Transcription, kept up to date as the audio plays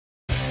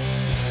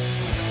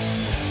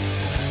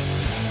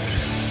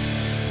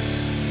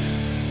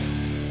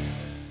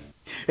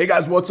Hey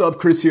guys, what's up?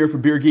 Chris here for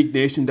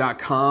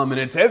BeerGeekNation.com,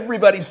 and it's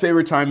everybody's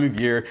favorite time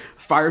of year,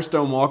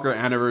 Firestone Walker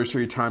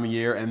Anniversary time of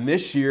year, and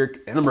this year,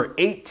 number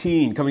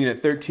 18, coming in at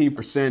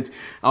 13%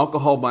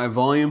 alcohol by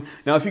volume.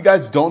 Now, if you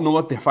guys don't know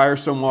what the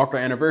Firestone Walker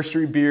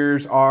Anniversary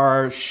beers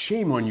are,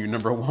 shame on you,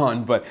 number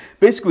one, but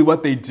basically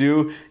what they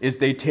do is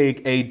they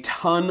take a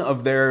ton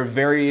of their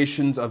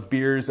variations of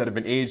beers that have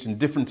been aged in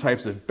different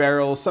types of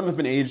barrels. Some have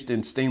been aged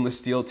in stainless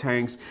steel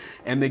tanks,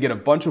 and they get a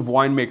bunch of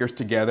winemakers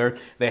together.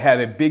 They have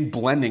a big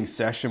blending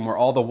session where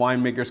all the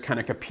winemakers kind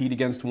of compete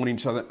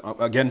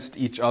against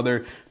each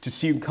other to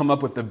see who can come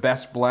up with the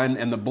best blend,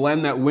 and the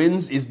blend that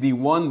wins is the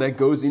one that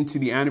goes into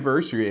the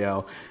Anniversary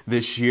Ale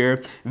this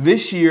year.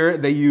 This year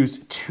they use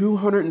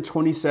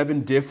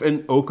 227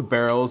 different oak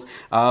barrels.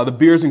 The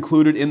beers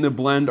included in the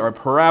blend are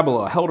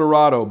Parabola,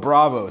 Eldorado,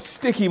 Bravo,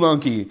 Sticky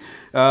Monkey,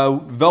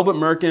 Velvet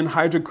Merkin,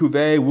 Hydra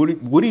Cuvée,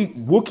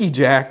 Wookie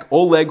Jack,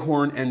 Old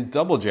Leghorn, and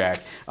Double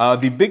Jack.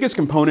 The biggest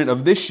component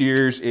of this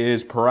year's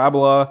is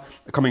Parabola,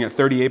 coming at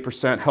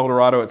 38%,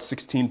 Eldorado at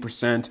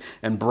 16%,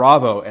 and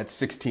Bravo at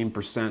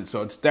 16%.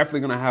 So it's definitely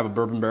going to have a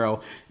bourbon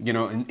barrel, you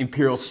know, an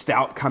imperial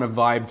stout kind of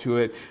vibe to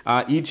it.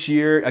 Each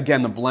year,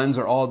 again, the blends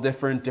are all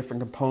different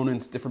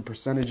components, different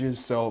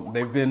percentages. So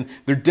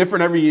they're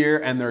different every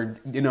year, and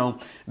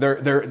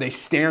they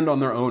stand on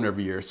their own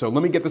every year. So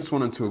let me get this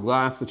one into a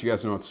glass, let you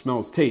guys know how it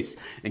smells, tastes,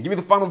 and give me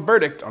the final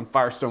verdict on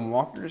Firestone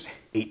Walker's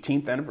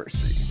 18th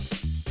anniversary.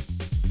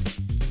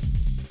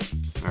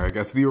 All right,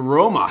 guys, so the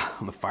aroma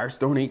on the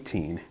Firestone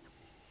 18.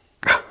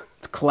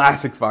 It's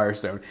classic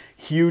Firestone.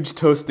 Huge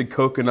toasted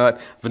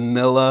coconut,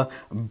 vanilla,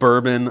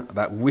 bourbon,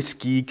 that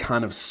whiskey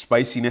kind of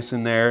spiciness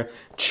in there,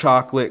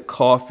 chocolate,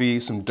 coffee,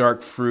 some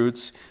dark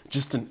fruits.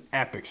 Just an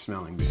epic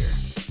smelling beer.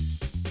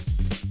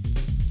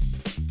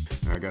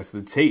 All right, guys, so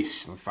the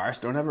taste on the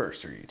Firestone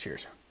Anniversary.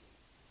 Cheers.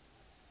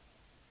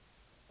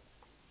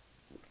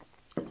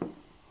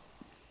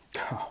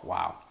 Oh,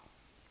 wow.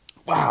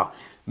 Wow,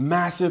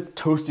 massive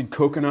toasted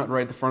coconut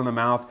right at the front of the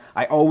mouth.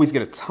 I always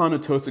get a ton of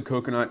toasted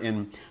coconut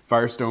in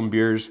Firestone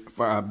beers,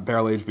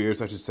 barrel-aged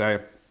beers, I should say.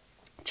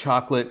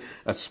 Chocolate,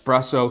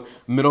 espresso,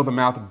 middle of the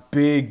mouth,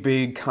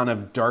 big kind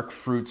of dark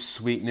fruit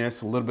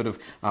sweetness, a little bit of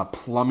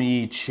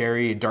plummy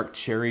cherry, dark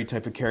cherry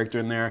type of character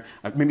in there,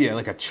 maybe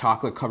like a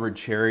chocolate covered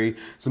cherry,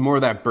 some more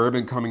of that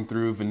bourbon coming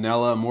through,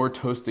 vanilla, more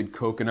toasted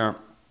coconut.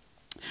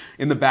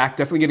 In the back,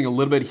 definitely getting a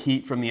little bit of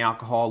heat from the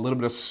alcohol, a little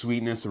bit of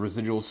sweetness, a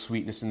residual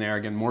sweetness in there.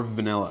 Again, more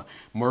vanilla,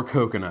 more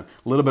coconut,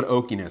 a little bit of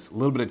oakiness, a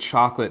little bit of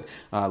chocolate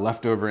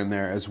left over in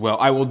there as well.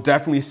 I will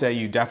definitely say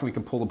you definitely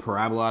can pull the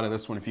Parabola out of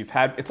this one if you've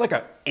had, it's like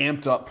a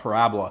amped up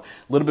Parabola.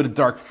 A little bit of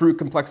dark fruit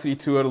complexity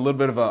to it, a little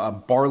bit of a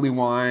barley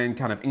wine,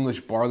 kind of English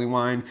barley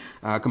wine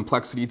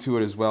complexity to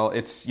it as well.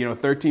 It's,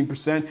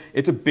 13%.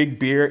 It's a big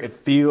beer. It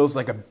feels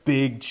like a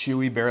big,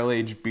 chewy,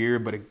 barrel-aged beer,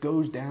 but it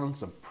goes down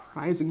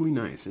surprisingly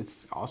nice.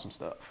 It's awesome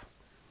stuff.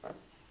 All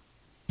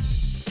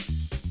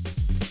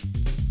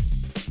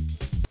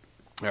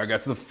right,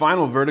 guys, so the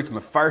final verdict on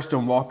the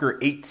Firestone Walker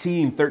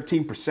 18,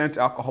 13%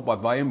 alcohol by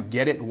volume.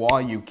 Get it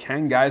while you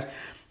can, guys.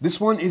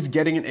 This one is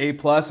getting an A+,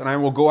 and I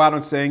will go out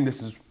on saying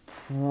this is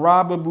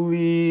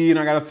probably, and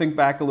I got to think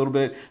back a little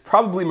bit,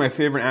 probably my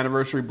favorite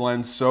anniversary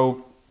blend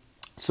so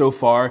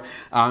far,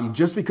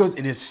 just because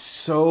it is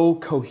so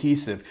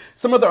cohesive.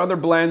 Some of the other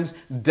blends,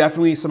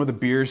 definitely some of the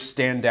beers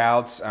stand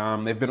out.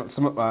 They've been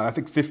I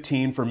think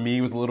 15 for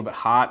me was a little bit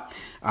hot,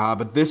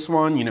 but this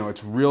one,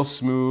 it's real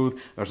smooth.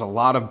 There's a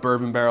lot of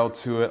bourbon barrel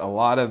to it, a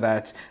lot of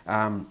that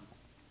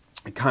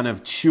kind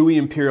of chewy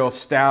imperial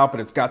stout,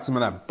 but it's got some of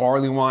that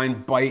barley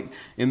wine bite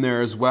in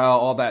there as well.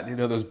 All that,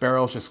 those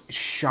barrels just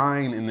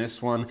shine in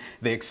this one.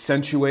 They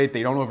accentuate,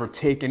 they don't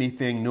overtake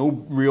anything.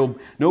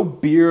 No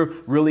beer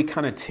really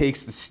kind of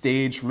takes the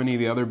stage from any of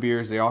the other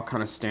beers. They all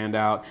kind of stand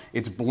out.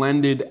 It's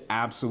blended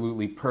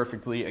absolutely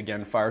perfectly.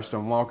 Again,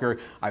 Firestone Walker,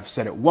 I've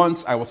said it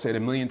once, I will say it a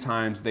million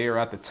times, they are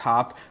at the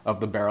top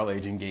of the barrel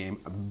aging game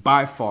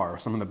by far,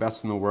 some of the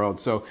best in the world.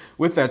 So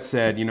with that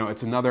said,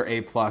 it's another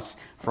A+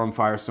 from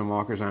Firestone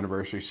Walker's Anniversary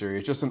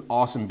Series. Just an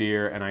awesome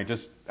beer, and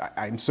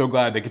I'm so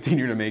glad they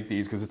continue to make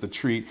these because it's a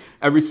treat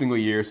every single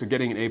year. So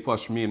getting an A+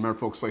 from me, and remember,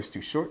 folks, life's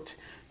too short.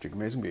 Drink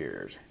amazing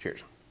beers.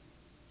 Cheers.